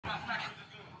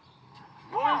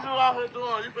out here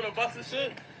doing? You finna bust this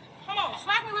shit? Come on,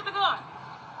 smack me with the gun.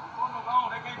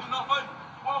 They can't do nothing for you.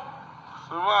 Whoa.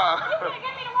 Survive. You finna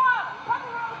give me the water. What's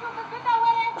wrong with you? Get that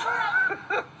wet ass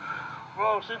shit.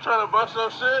 Bro, she trying to bust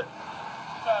your shit?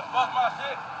 She trying to bust my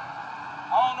shit.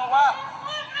 I don't know why.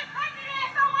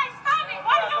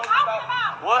 What are you talking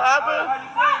about? What happened? Why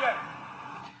you swinging at me?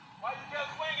 Why you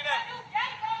kept swinging at me?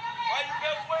 Why you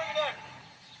kept swinging at me?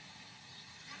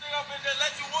 You think I'm finna just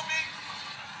let you whoop me?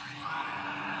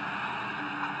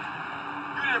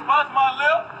 You didn't bust my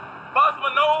lip, bust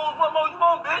my nose. What more you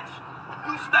want, bitch?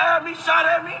 You stabbed me, shot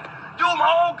at me, used my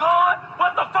own gun.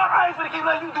 What the fuck? I ain't finna keep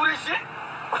letting you do this shit.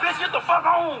 Bitch, get the fuck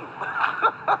on.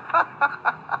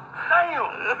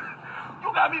 Damn. You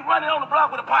got me running on the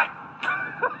block with a pipe.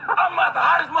 I'm about the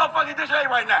hottest motherfucker in this A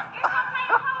right now.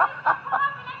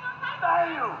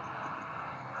 Damn.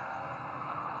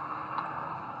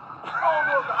 I don't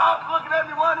know if the ops looking at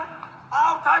me running.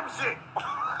 All type of shit.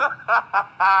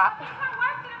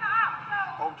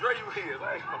 Oh, Dre, you here.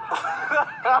 Bitch,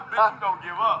 you don't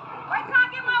give up. Wait till I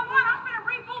get my one. I'm finna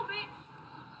reboot, bitch.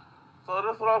 So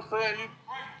that's what I'm saying.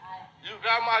 You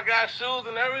got my guy's shoes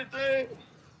and everything?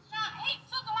 Nah, he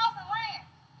took them off and ran.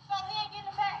 So he ain't getting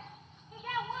them back. He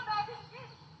got one back. He can get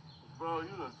it. Bro,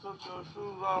 you done took your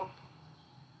shoes off.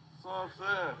 That's what I'm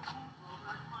saying.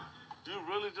 You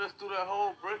really just threw that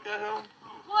whole brick at him?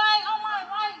 Boy, on my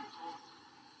right.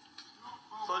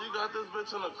 So you got this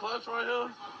bitch in a clutch right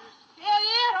here? Hell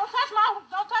yeah, don't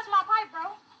touch my pipe,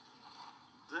 bro.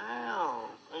 Damn.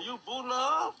 And you booting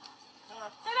her up?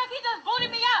 See, look, he just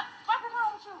booted me up. What's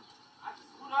wrong with you? What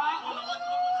you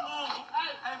on?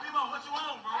 Hey, Bimo, what you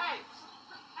on, bro? Hey,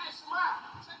 smile.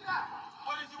 Check it out.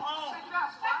 What is you on? Check it out.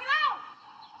 Check it out.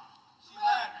 She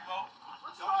lied, Bimo.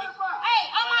 What you on about? Hey,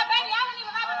 on my baby, I don't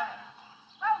even have it.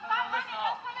 Bro, stop running.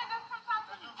 Just come in, just come talk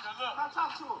to me. Come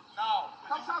talk to her. No.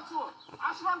 Come talk to her.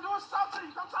 All she want to do is talk to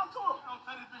you. Come talk to her. Don't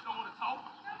say this bitch don't want to talk.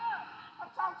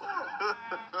 Come talk to her.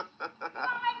 You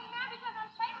don't make me mad because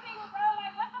I'm chasing you, bro.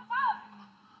 Like, what the fuck?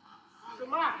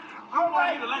 Samai, I don't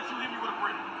want you to let you hit me with a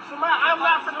brick. Samai, I'm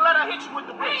not finna let her hit you with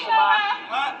the brick, Samai.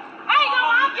 What? Hey, no,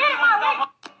 I'm getting my lick.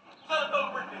 Tell her throw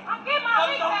the brick then. I'm getting my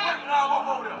lick back. Now I'm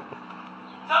over there.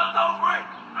 Tell her throw the brick.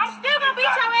 I'm still gonna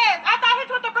beat your ass. After I hit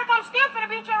you with the brick, I'm still finna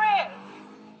beat your ass.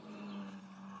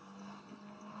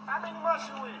 How many months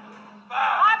you in? 5.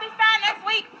 I'll be fine next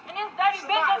week. And this dirty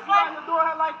bitch just slammed me. doing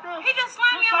her like this. He just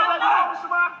slammed me on my leg.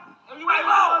 You ain't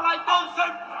doing her like this.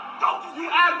 You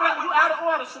out of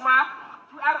order, Samai.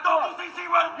 You out of order.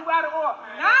 You out of order.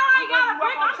 No, I ain't got a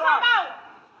brick. I'm talking about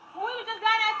when we was just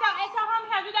down at your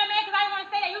homie house. You got mad because I didn't want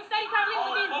to say that. You steady trying to live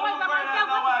with these boys by myself.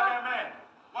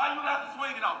 Why you got to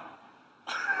swing it on me?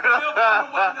 Tell me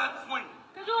why you got to swing it.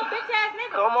 Because you a bitch ass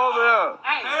nigga. Come over here.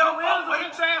 Hey,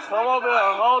 Come over here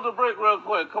and hold the brick real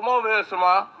quick. Come over here,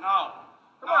 Samai. No.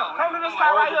 Come to this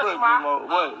side right here, Samai.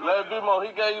 Wait, let Bimo.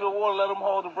 He gave you the water. Let him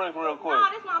hold the brick real quick.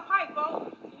 No, this my pipe, bro.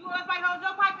 You want to hold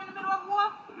your pipe in the middle of the war?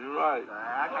 You're right.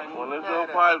 Well, it's your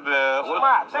pipe, then.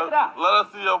 Check it out. Let us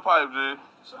see your pipe, G.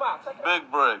 Big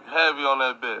brick. Heavy on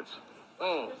that bitch.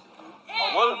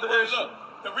 What is the issue?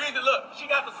 The reason, she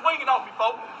got the swinging on me,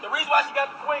 folks. The reason why she got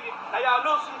the swinging, now y'all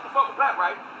know she's the fucking black,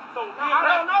 right? So me and Pat,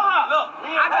 I don't know her. Look,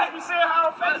 I just be seeing her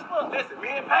on Facebook. Listen,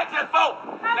 me and Pat just fought.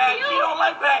 Now, she don't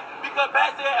like Pat because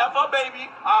Pat said F her baby,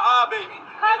 our baby,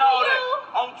 and all that.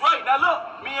 On Dre. Now,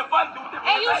 look, me and Fun do different.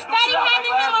 And you steady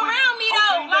having him around me,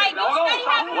 though. Like, you steady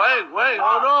having him. Wait,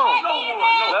 hold on.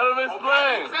 Let him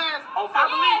explain. I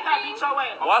believe Pat beat your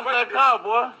ass. Watch that car,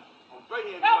 boy.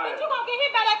 No, bitch, you gonna get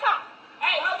hit by that car.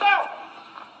 Hey, hold on.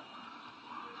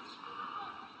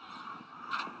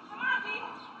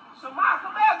 Samai,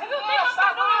 come back. You think I'm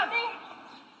gonna do anything?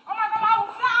 Oh my God, I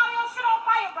will set all your shit on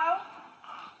fire, bro.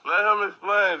 Let him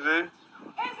explain, G.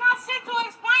 It's not shit to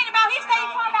explain about. He stay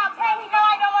talking about Pat. He know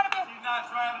I don't want to be. She's not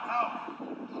trying to talk.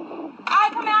 All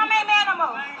right, come here. I ain't mad no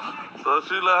more. So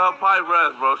she let her pipe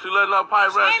rest, bro. She letting her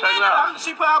pipe rest. Check it out.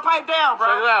 She put her pipe down,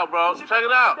 bro. Check it out, bro. Check it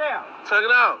out. Check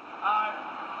it out.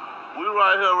 We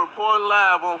right here reporting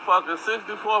live on fucking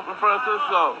 64th in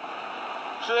Francisco.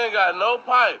 She ain't got no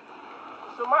pipe.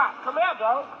 Samai, come here,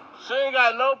 bro. She ain't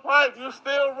got no pipe. You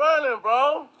still running,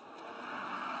 bro.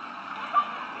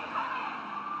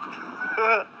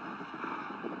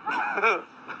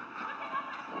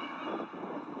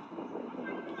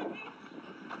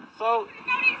 So,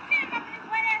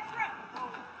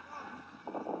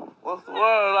 what's the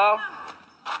word, though?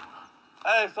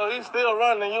 Hey, so he's still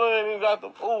running. You ain't even got the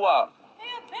ooh-wop.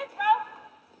 Yeah, bitch,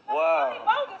 bro. Wow.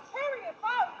 Bogus, period,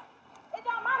 bro. It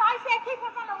don't matter. I said keep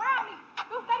him from around me.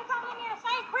 You steady trying to leave me in the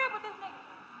same crib with this nigga.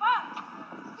 Fuck.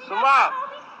 Samai.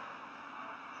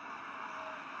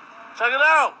 Check it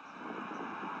out.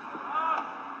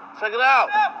 Check it out.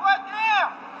 What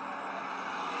damn?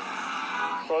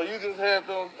 So you just had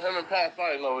him and Pat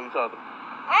fighting over each other.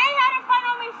 I ain't had him fight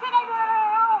on me. Shit, they doing it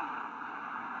at home.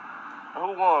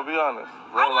 Who won? Be honest.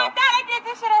 I went down. They did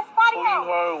this shit at Spotty Who you House.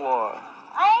 heard won?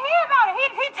 I ain't hear about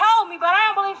it. He told me, but I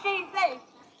don't believe shit he said.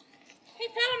 He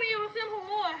told me it was him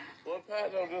who won. What Pat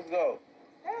don't just go?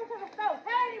 They went to the store.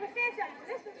 Pat ain't even said something.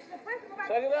 This is the principal.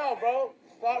 Check it out, bro.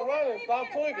 Stop running. Stop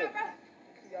tweaking.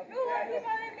 You want to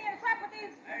let me in the trap with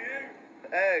these?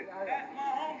 Hey. That's my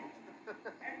homie.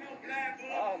 Ain't no black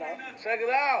blood. Oh, no. Check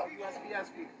it out. That's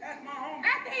my homie.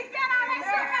 After he said all that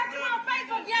shit about you on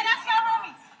Facebook, yeah, that's your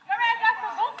homie. Your ass got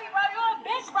some goofy, bro. You a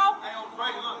bitch, bro. Hey, on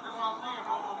Drake, look, that's what I'm saying,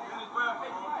 bro. In his graph,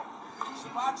 bro.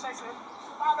 Somebody chasing him.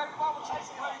 Somebody baby mama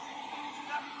chasing him.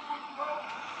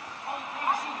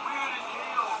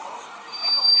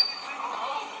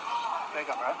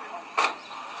 Thank you, bro.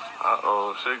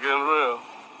 Uh-oh, shit getting real.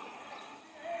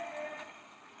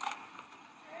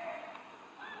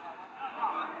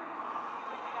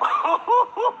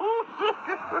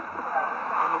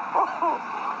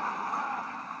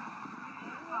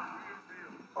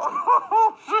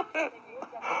 Oh, shit.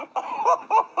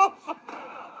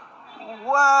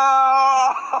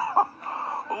 Wow.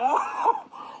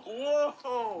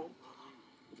 Whoa.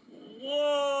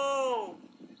 Whoa.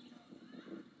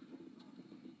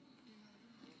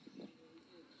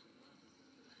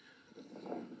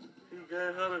 He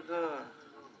gave her the gun.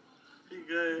 He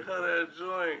gave her that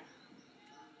joint.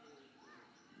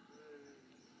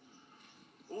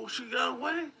 Oh, she got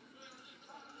away.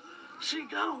 She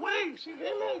got away. She in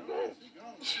that bitch.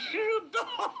 She a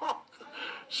dog.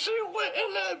 She went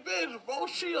in that bitch, bro.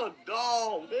 She a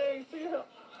dog. They ain't see her.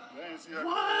 They ain't see her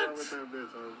What? with that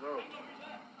bitch on his road.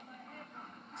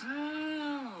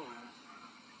 Damn.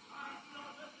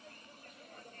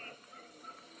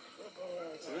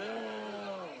 Damn.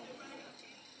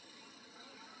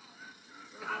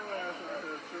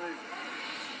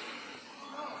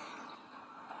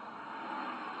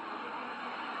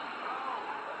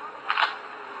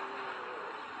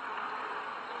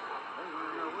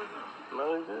 No,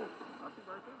 he did.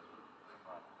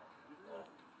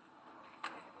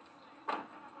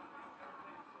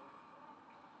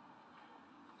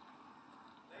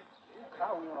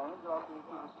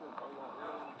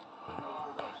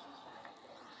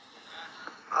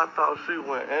 I thought she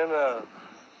went in there.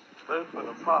 They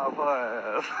finna pop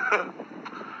her ass.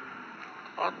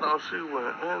 I thought she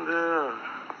went in there.